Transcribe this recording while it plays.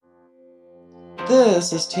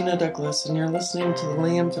This is Tina Douglas, and you're listening to the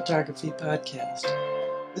Liam Photography Podcast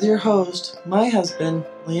with your host, my husband,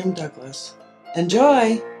 Liam Douglas.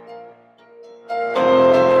 Enjoy!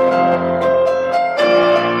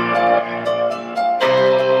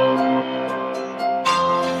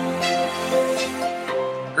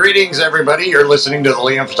 Greetings, everybody. You're listening to the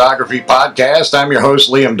Liam Photography Podcast. I'm your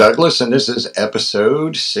host, Liam Douglas, and this is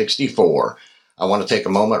episode 64. I want to take a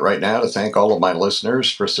moment right now to thank all of my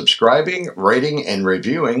listeners for subscribing, rating, and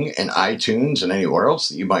reviewing in iTunes and anywhere else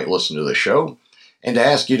that you might listen to the show, and to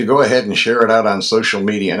ask you to go ahead and share it out on social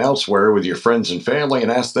media and elsewhere with your friends and family,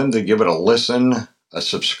 and ask them to give it a listen, a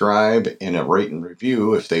subscribe, and a rate and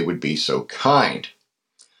review if they would be so kind.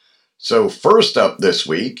 So first up this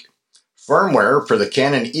week, firmware for the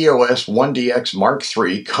Canon EOS 1DX Mark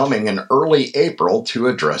III coming in early April to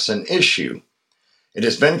address an issue. It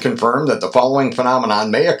has been confirmed that the following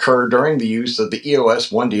phenomenon may occur during the use of the EOS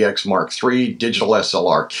 1DX Mark III digital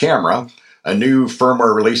SLR camera. A new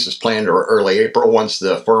firmware release is planned for early April. Once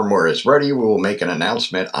the firmware is ready, we will make an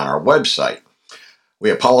announcement on our website. We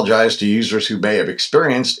apologize to users who may have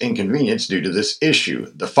experienced inconvenience due to this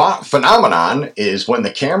issue. The phenomenon is when the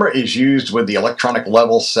camera is used with the electronic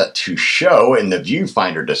level set to show in the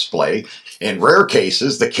viewfinder display. In rare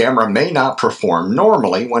cases, the camera may not perform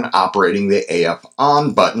normally when operating the AF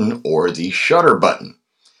on button or the shutter button.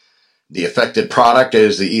 The affected product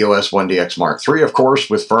is the EOS 1DX Mark III, of course,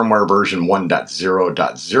 with firmware version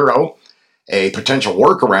 1.0.0. A potential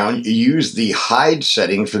workaround, use the hide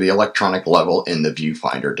setting for the electronic level in the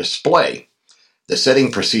viewfinder display. The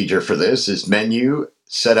setting procedure for this is Menu,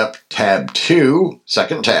 Setup, Tab 2,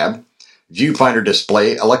 second tab, Viewfinder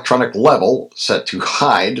Display, Electronic Level, set to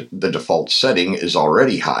Hide. The default setting is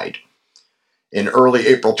already Hide. In early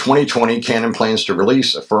April 2020, Canon plans to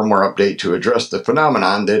release a firmware update to address the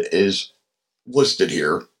phenomenon that is listed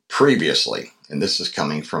here previously. And this is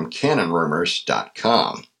coming from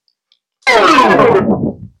CanonRumors.com.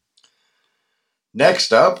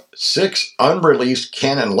 Next up, 6 unreleased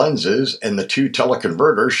Canon lenses and the 2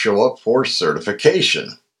 teleconverters show up for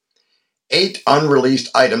certification. 8 unreleased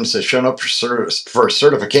items have shown up for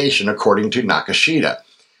certification according to Nakashita.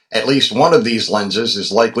 At least one of these lenses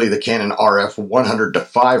is likely the Canon RF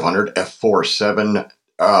 100-500 f4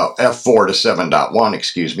 to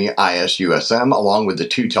 7.1, ISUSM, along with the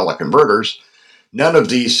 2 teleconverters. None of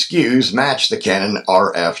these SKUs match the Canon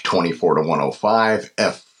RF 24-105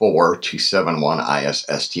 f4 to 7.1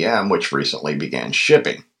 IS-STM, which recently began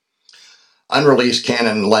shipping. Unreleased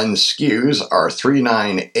Canon lens SKUs are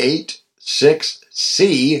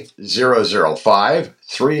 3986C005,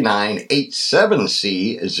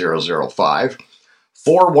 3987C005,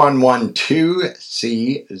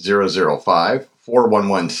 4112C005,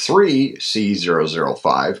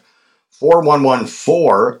 4113C005,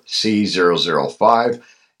 4114C005,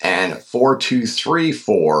 and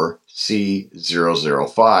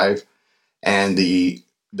 4234C005, and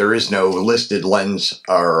there is no listed lens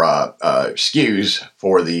or SKUs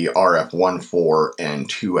for the RF 1.4 and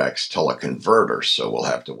 2X teleconverters, so we'll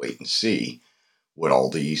have to wait and see what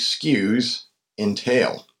all these SKUs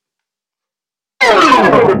entail.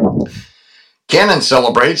 Canon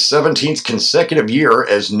celebrates 17th consecutive year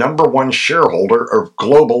as #1 shareholder of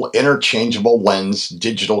global interchangeable lens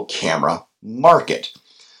digital camera market.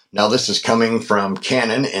 Now this is coming from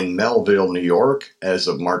Canon in Melville, New York as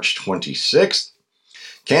of March 26th.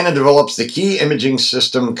 Canon develops the key imaging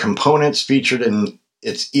system components featured in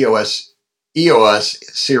its EOS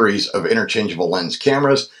series of interchangeable lens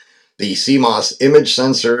cameras. The CMOS image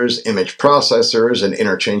sensors, image processors, and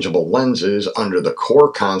interchangeable lenses under the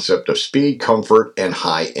core concept of speed, comfort, and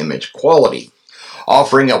high image quality,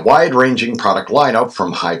 offering a wide-ranging product lineup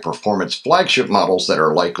from high-performance flagship models that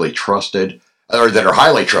are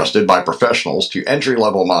highly trusted by professionals to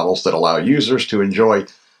entry-level models that allow users to enjoy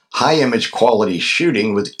high image quality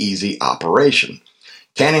shooting with easy operation.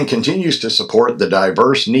 Canon continues to support the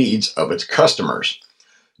diverse needs of its customers.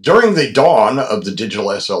 During the dawn of the digital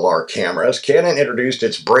SLR cameras, Canon introduced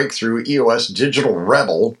its breakthrough EOS Digital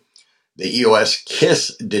Rebel, the EOS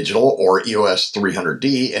KISS Digital or EOS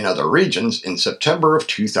 300D in other regions in September of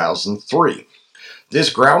 2003.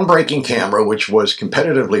 This groundbreaking camera, which was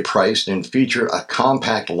competitively priced and featured a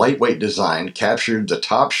compact, lightweight design, captured the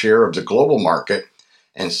top share of the global market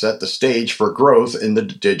and set the stage for growth in the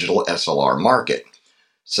digital SLR market.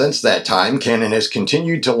 Since that time, Canon has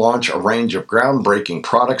continued to launch a range of groundbreaking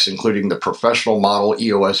products, including the professional model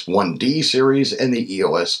EOS 1D series and the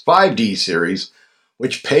EOS 5D series,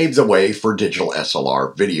 which paved the way for digital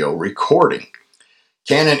SLR video recording.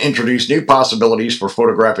 Canon introduced new possibilities for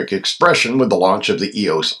photographic expression with the launch of the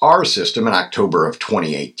EOS R system in October of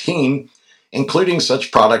 2018. including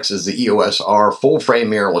such products as the EOS R full-frame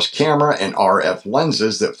mirrorless camera and RF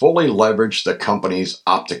lenses that fully leverage the company's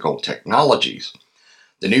optical technologies.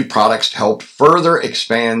 The new products helped further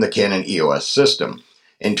expand the Canon EOS system.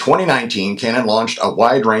 In 2019, Canon launched a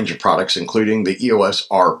wide range of products, including the EOS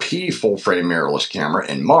RP full-frame mirrorless camera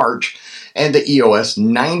in March and the EOS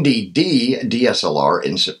 90D DSLR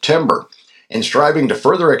in September. In striving to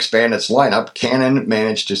further expand its lineup, Canon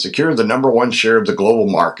managed to secure the #1 share of the global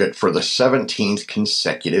market for the 17th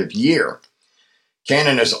consecutive year.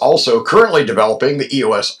 Canon is also currently developing the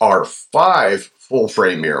EOS R5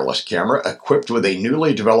 full-frame mirrorless camera, equipped with a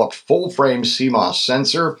newly developed full-frame CMOS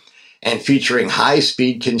sensor and featuring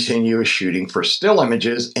high-speed continuous shooting for still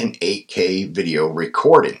images and 8K video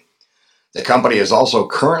recording. The company is also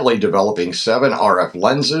currently developing 7 RF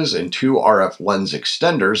lenses and 2 RF lens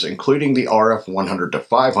extenders, including the RF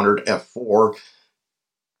 100-500 f4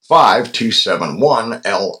 5271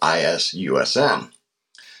 LIS USM,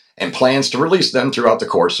 and plans to release them throughout the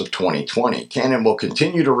course of 2020. Canon will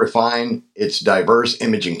continue to refine its diverse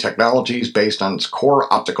imaging technologies based on its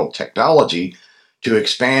core optical technology to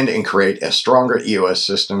expand and create a stronger EOS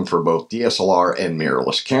system for both DSLR and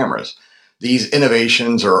mirrorless cameras. These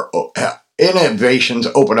innovations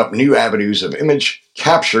open up new avenues of image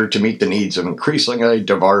capture to meet the needs of increasingly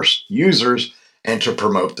diverse users and to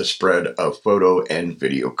promote the spread of photo and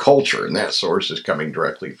video culture. And that source is coming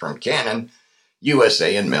directly from Canon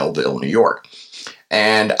USA in Melville, New York.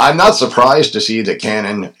 And I'm not surprised to see that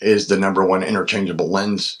Canon is the #1 interchangeable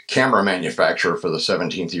lens camera manufacturer for the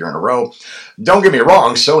 17th year in a row. Don't get me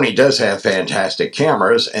wrong, Sony does have fantastic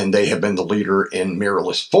cameras, and they have been the leader in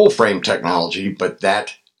mirrorless full-frame technology, but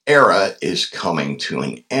that era is coming to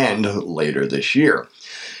an end later this year.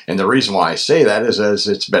 And the reason why I say that is, as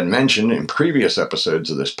it's been mentioned in previous episodes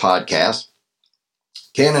of this podcast,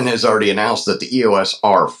 Canon has already announced that the EOS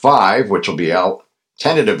R5, which will be out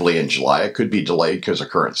tentatively in July, it could be delayed because of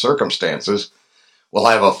current circumstances, will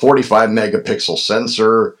have a 45 megapixel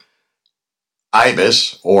sensor,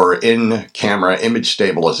 IBIS, or in-camera image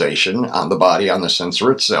stabilization on the body on the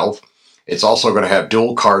sensor itself. It's also going to have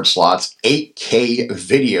dual card slots, 8K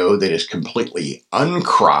video that is completely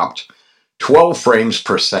uncropped, 12 frames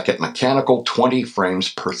per second mechanical, 20 frames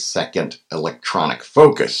per second electronic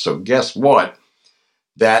focus. So guess what?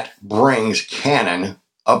 That brings Canon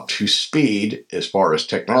up to speed as far as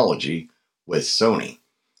technology with Sony.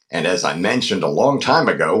 And as I mentioned a long time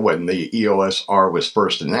ago when the EOS R was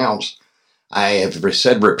first announced, I have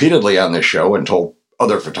said repeatedly on this show and told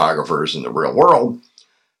other photographers in the real world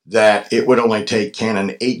that it would only take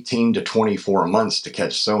Canon 18 to 24 months to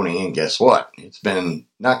catch Sony, and guess what? It's been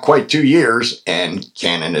not quite 2 years, and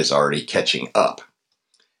Canon is already catching up,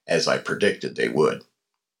 as I predicted they would.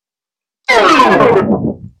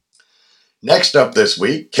 Next up this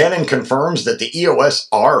week, Canon confirms that the EOS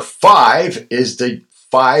R5 is the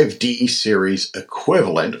 5D series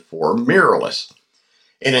equivalent for mirrorless.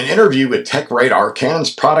 In an interview with TechRadar,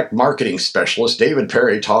 Canon's product marketing specialist David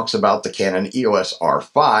Perry talks about the Canon EOS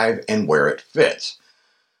R5 and where it fits.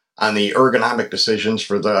 On the ergonomic decisions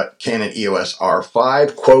for the Canon EOS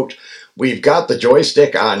R5, quote, "We've got the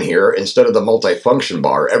joystick on here instead of the multifunction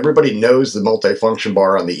bar. Everybody knows the multifunction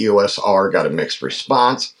bar on the EOS R got a mixed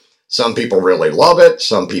response. Some people really love it.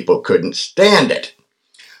 Some people couldn't stand it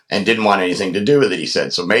and didn't want anything to do with it," he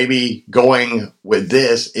said. So maybe going with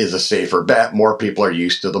this is a safer bet. More people are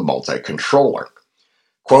used to the multi-controller.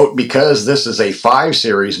 Quote, "Because this is a 5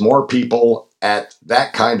 series, more people at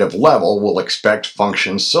that kind of level will expect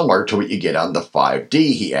functions similar to what you get on the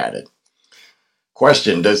 5D, he added.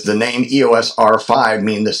 Question, does the name EOS R5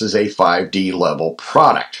 mean this is a 5D level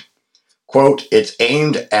product? Quote, "It's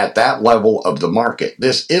aimed at that level of the market.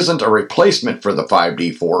 This isn't a replacement for the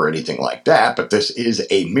 5D4 or anything like that, but this is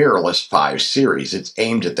a mirrorless 5 series. It's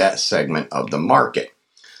aimed at that segment of the market."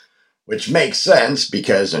 Which makes sense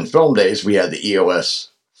because in film days we had the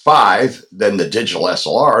EOS 5, then the digital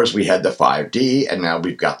SLRs, we had the 5D, and now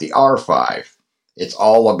we've got the R5. It's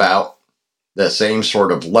all about the same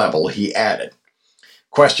sort of level, he added.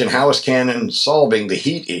 Question, how is Canon solving the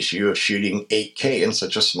heat issue of shooting 8K in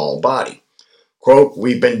such a small body? Quote,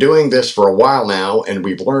 "We've been doing this for a while now, and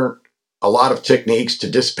we've learned a lot of techniques to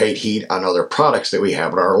dissipate heat on other products that we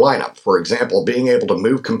have in our lineup. For example, being able to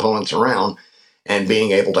move components around and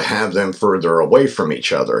being able to have them further away from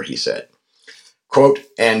each other," he said. Quote,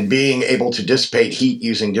 "And being able to dissipate heat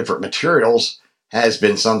using different materials has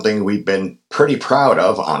been something we've been pretty proud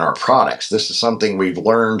of on our products. This is something we've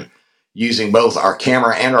learned using both our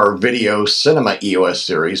camera and our video cinema EOS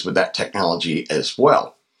series with that technology as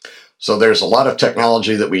well. So there's a lot of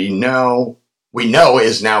technology that we know we know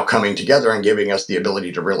is now coming together and giving us the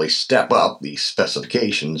ability to really step up the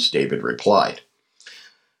specifications, David replied.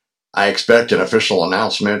 I expect an official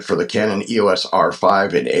announcement for the Canon EOS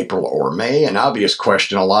R5 in April or May. An obvious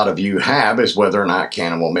question a lot of you have is whether or not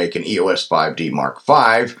Canon will make an EOS 5D Mark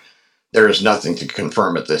V. There is nothing to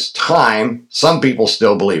confirm at this time. Some people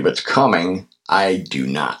still believe it's coming. I do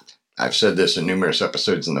not. I've said this in numerous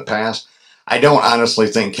episodes in the past. I don't honestly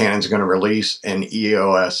think Canon's going to release an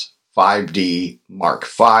EOS 5D Mark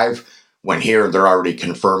V, when here they're already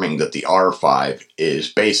confirming that the R5 is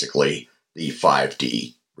basically the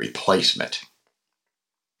 5D replacement.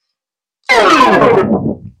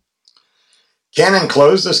 Canon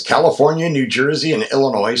closes California, New Jersey, and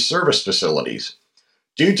Illinois service facilities.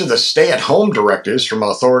 Due to the stay-at-home directives from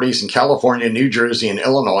authorities in California, New Jersey, and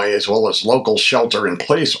Illinois, as well as local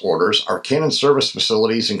shelter-in-place orders, our Canon service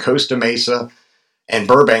facilities in Costa Mesa and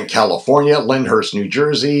Burbank, California, Lyndhurst, New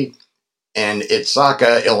Jersey, and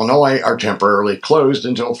Ithaca, Illinois, are temporarily closed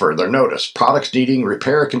until further notice. Products needing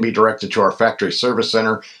repair can be directed to our factory service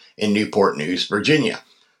center in Newport News, Virginia.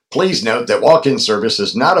 Please note that walk-in service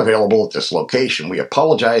is not available at this location. We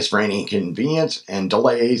apologize for any inconvenience and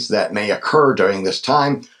delays that may occur during this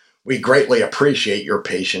time. We greatly appreciate your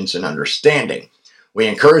patience and understanding. We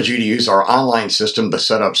encourage you to use our online system to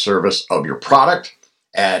set up service of your product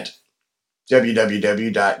at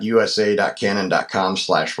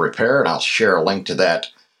www.usa.canon.com/repair, and I'll share a link to that.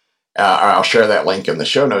 I'll share that link in the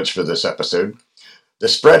show notes for this episode. The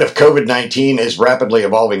spread of COVID-19 is a rapidly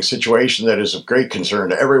evolving situation that is of great concern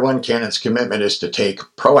to everyone. Canon's commitment is to take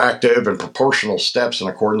proactive and proportional steps in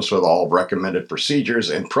accordance with all recommended procedures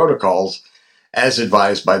and protocols as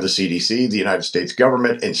advised by the CDC, the United States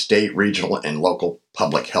government, and state, regional, and local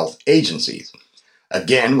public health agencies.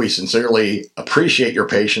 Again, we sincerely appreciate your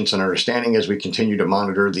patience and understanding as we continue to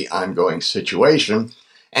monitor the ongoing situation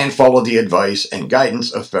and follow the advice and guidance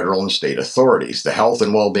of federal and state authorities. The health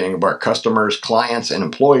and well-being of our customers, clients, and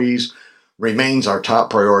employees remains our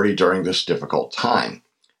top priority during this difficult time.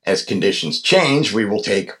 As conditions change, we will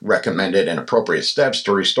take recommended and appropriate steps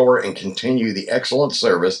to restore and continue the excellent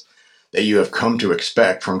service that you have come to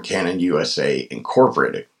expect from Canon USA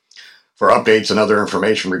Incorporated. For updates and other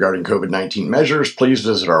information regarding COVID-19 measures, please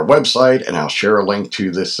visit our website, and I'll share a link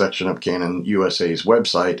to this section of Canon USA's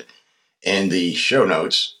website in the show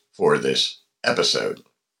notes for this episode.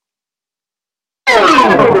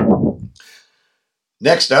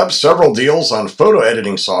 Next up, several deals on photo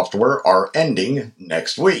editing software are ending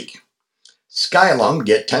next week. Skylum,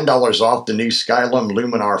 get $10 off the new Skylum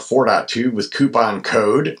Luminar 4.2 with coupon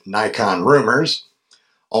code Nikon Rumors.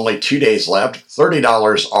 Only 2 days left,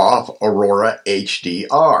 $30 off Aurora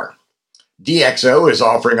HDR. DxO is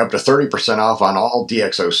offering up to 30% off on all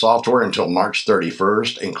DxO software until March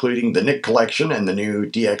 31st, including the Nik Collection and the new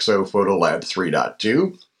DxO PhotoLab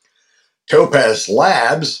 3.2. Topaz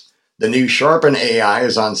Labs, the new Sharpen AI,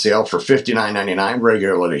 is on sale for $59.99,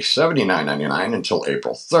 regularly $79.99 until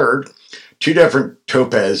April 3rd. 2 different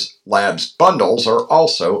Topaz Labs bundles are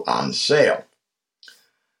also on sale.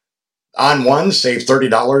 On1, save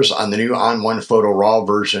 $30 on the new On1 Photo RAW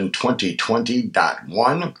version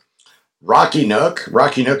 2020.1. Rocky Nook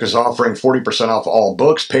is offering 40% off all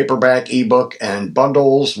books, paperback, ebook, and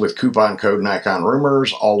bundles with coupon code Nikon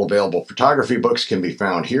Rumors. All available photography books can be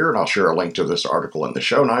found here, and I'll share a link to this article in the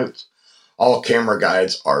show notes. All camera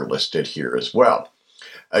guides are listed here as well.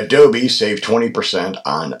 Adobe saved 20%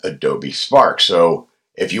 on Adobe Spark. So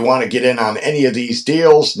if you want to get in on any of these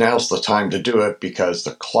deals, now's the time to do it because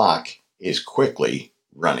the clock is quickly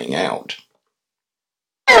running out.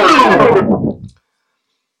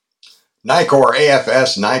 Nikkor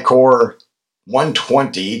AFS Nikkor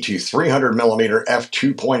 120 to 300mm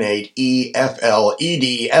f2.8 EFL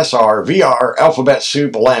ED SR VR Alphabet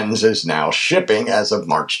Soup lens is now shipping as of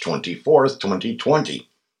March 24th, 2020.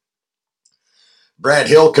 Brad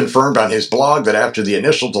Hill confirmed on his blog that after the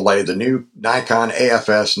initial delay, the new Nikon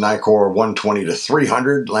AFS Nikkor 120 to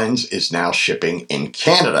 300 lens is now shipping in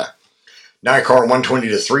Canada. Nikkor 120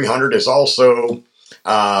 to 300 is also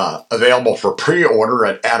available for pre-order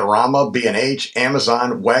at Adorama, B&H,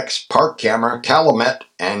 Amazon, Wex, Park Camera, Calumet,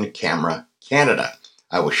 and Camera Canada.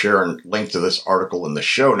 I will share a link to this article in the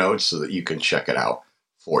show notes so that you can check it out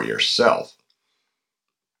for yourself.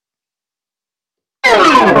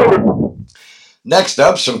 Next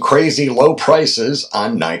up, some crazy low prices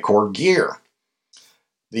on Nikkor gear.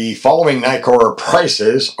 The following Nikkor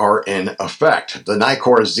prices are in effect. The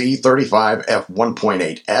Nikkor Z35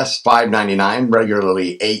 f1.8S, $599,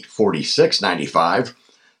 regularly $846.95.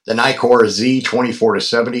 The Nikkor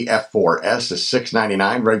Z24-70 f4S is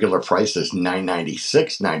 $699, regular price is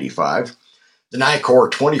 $996.95. The Nikkor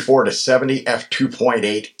 24-70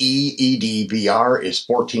 f2.8 EED VR is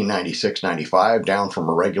 $1496.95, down from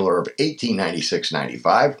a regular of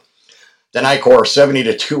 $1896.95. The Nikkor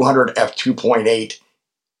 70-200 f2.8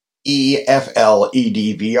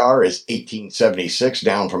 EFLED VR is $1876,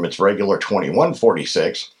 down from its regular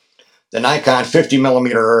 $2146. The Nikon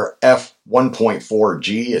 50mm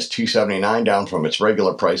f1.4G is $279, down from its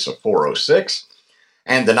regular price of $406.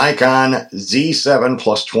 And the Nikon Z7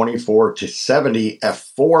 plus 24-70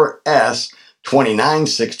 f4S,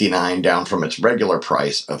 $2969, down from its regular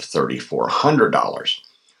price of $3,400.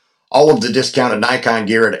 All of the discounted Nikon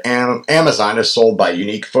gear at Amazon is sold by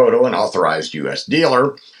Unique Photo, an authorized U.S.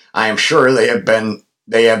 dealer. I am sure they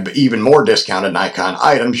have even more discounted Nikon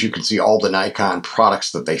items. You can see all the Nikon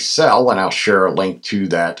products that they sell, and I'll share a link to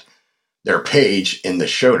their page in the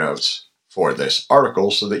show notes for this article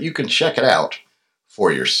so that you can check it out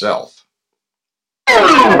for yourself.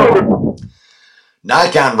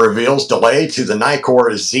 Nikon reveals delay to the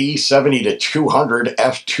Nikkor Z70-200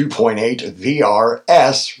 f2.8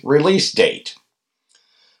 VR-S release date.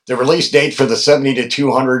 The release date for the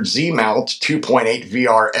 70-200 Z-mount 2.8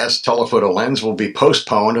 VR-S telephoto lens will be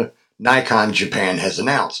postponed, Nikon Japan has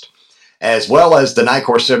announced. As well as the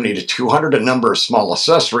Nikkor 70-200, a number of small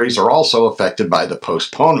accessories are also affected by the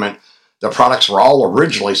postponement. The products were all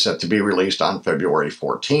originally set to be released on February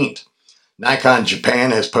 14th. Nikon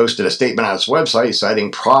Japan has posted a statement on its website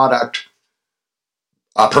citing production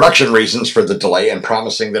reasons for the delay and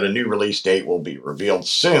promising that a new release date will be revealed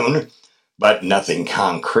soon, but nothing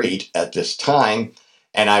concrete at this time.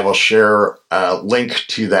 And I will share a link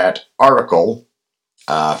to that article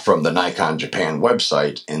from the Nikon Japan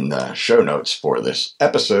website in the show notes for this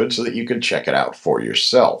episode so that you can check it out for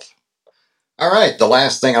yourself. All right, the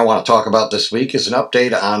last thing I want to talk about this week is an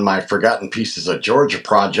update on my Forgotten Pieces of Georgia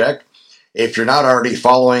project. If you're not already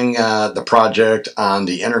following the project on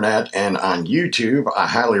the internet and on YouTube, I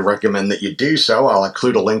highly recommend that you do so. I'll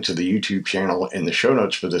include a link to the YouTube channel in the show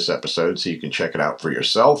notes for this episode so you can check it out for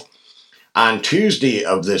yourself. On Tuesday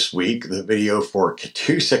of this week, the video for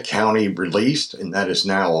Catoosa County released, and that is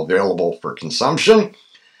now available for consumption.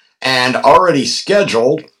 And already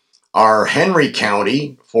scheduled are Henry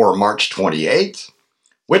County for March 28th,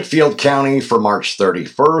 Whitfield County for March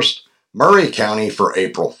 31st, Murray County for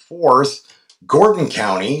April 4th, Gordon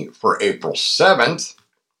County for April 7th.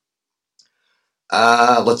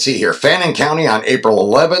 Fannin County on April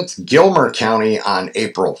 11th, Gilmer County on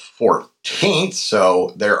April 14th.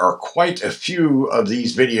 So there are quite a few of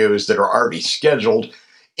these videos that are already scheduled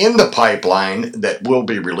in the pipeline that will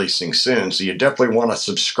be releasing soon. So you definitely want to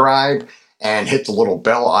subscribe and hit the little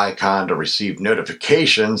bell icon to receive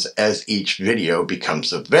notifications as each video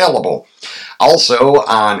becomes available. Also,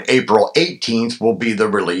 on April 18th will be the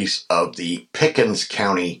release of the Pickens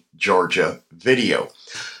County, Georgia video.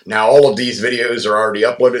 Now, all of these videos are already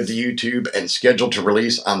uploaded to YouTube and scheduled to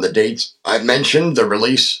release on the dates I've mentioned. The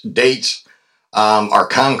release dates are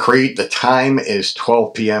concrete. The time is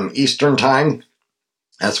 12 p.m. Eastern Time.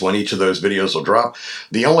 That's when each of those videos will drop.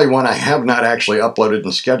 The only one I have not actually uploaded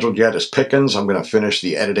and scheduled yet is Pickens. I'm going to finish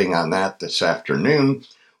the editing on that this afternoon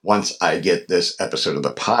once I get this episode of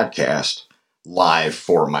the podcast live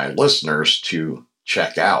for my listeners to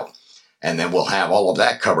check out. And then we'll have all of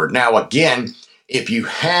that covered. Now, again, if you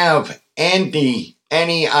have any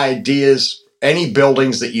ideas, any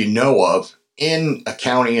buildings that you know of in a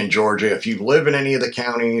county in Georgia, if you live in any of the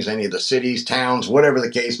counties, any of the cities, towns, whatever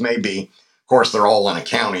the case may be, of course, they're all in a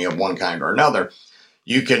county of one kind or another,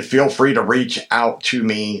 you can feel free to reach out to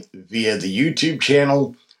me via the YouTube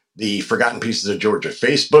channel, the Forgotten Pieces of Georgia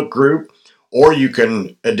Facebook group, or you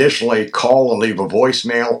can additionally call and leave a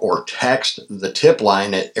voicemail or text the tip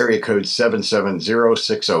line at area code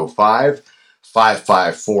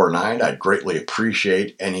 770-605-5549. I'd greatly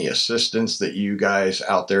appreciate any assistance that you guys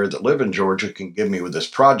out there that live in Georgia can give me with this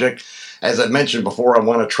project. As I mentioned before, I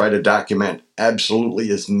want to try to document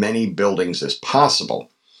absolutely as many buildings as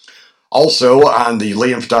possible. Also, on the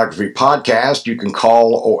Liam Photography Podcast, you can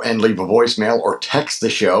call and leave a voicemail or text the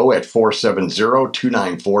show at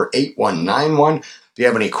 470-294-8191. If you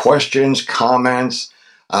have any questions, comments,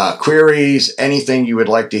 queries, anything you would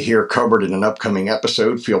like to hear covered in an upcoming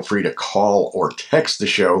episode, feel free to call or text the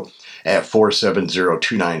show at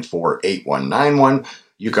 470-294-8191.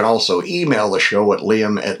 You can also email the show at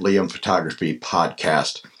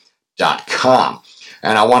liam@liamphotographypodcast.com.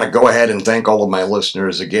 And I want to go ahead and thank all of my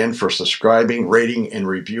listeners again for subscribing, rating, and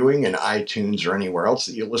reviewing in iTunes or anywhere else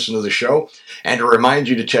that you listen to the show. And to remind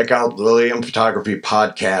you to check out the Liam Photography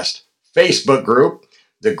Podcast Facebook group.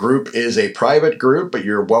 The group is a private group, but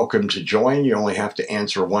you're welcome to join. You only have to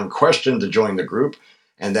answer one question to join the group.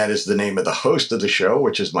 and that is the name of the host of the show,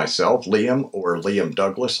 which is myself, Liam, or Liam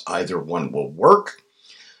Douglas. Either one will work.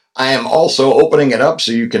 I am also opening it up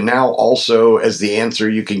so you can now also, as the answer,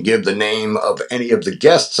 you can give the name of any of the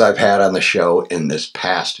guests I've had on the show in this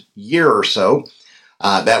past year or so.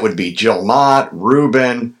 That would be Jill Mott,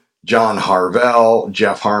 Ruben, John Harvell,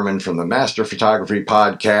 Jeff Harmon from the Master Photography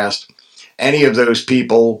Podcast. Any of those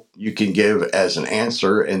people you can give as an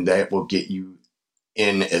answer, and that will get you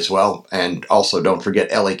in as well. And also don't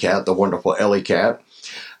forget Ellie Cat, the wonderful Ellie Cat.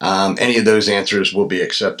 Any of those answers will be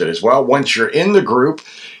accepted as well. Once you're in the group,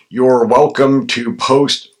 you're welcome to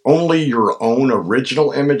post only your own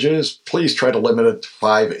original images. Please try to limit it to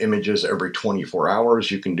 5 images every 24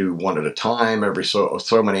 hours. You can do one at a time every so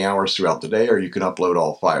many hours throughout the day, or you can upload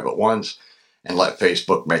all 5 at once and let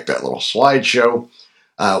Facebook make that little slideshow.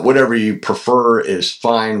 Whatever you prefer is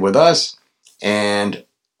fine with us. And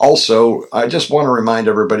also, I just want to remind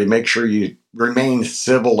everybody, make sure you remain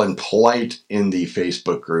civil and polite in the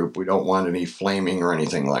Facebook group. We don't want any flaming or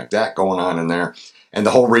anything like that going on in there. And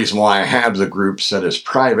the whole reason why I have the group set as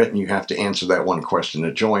private, and you have to answer that one question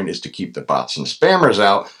to join, is to keep the bots and spammers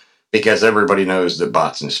out, because everybody knows that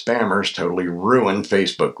bots and spammers totally ruin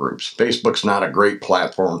Facebook groups. Facebook's not a great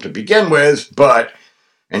platform to begin with, but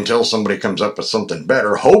until somebody comes up with something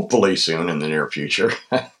better, hopefully soon in the near future,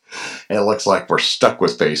 it looks like we're stuck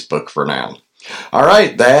with Facebook for now. All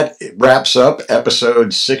right, that wraps up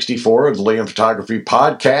episode 64 of the Liam Photography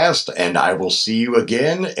Podcast, and I will see you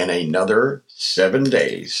again in another 7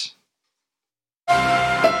 days.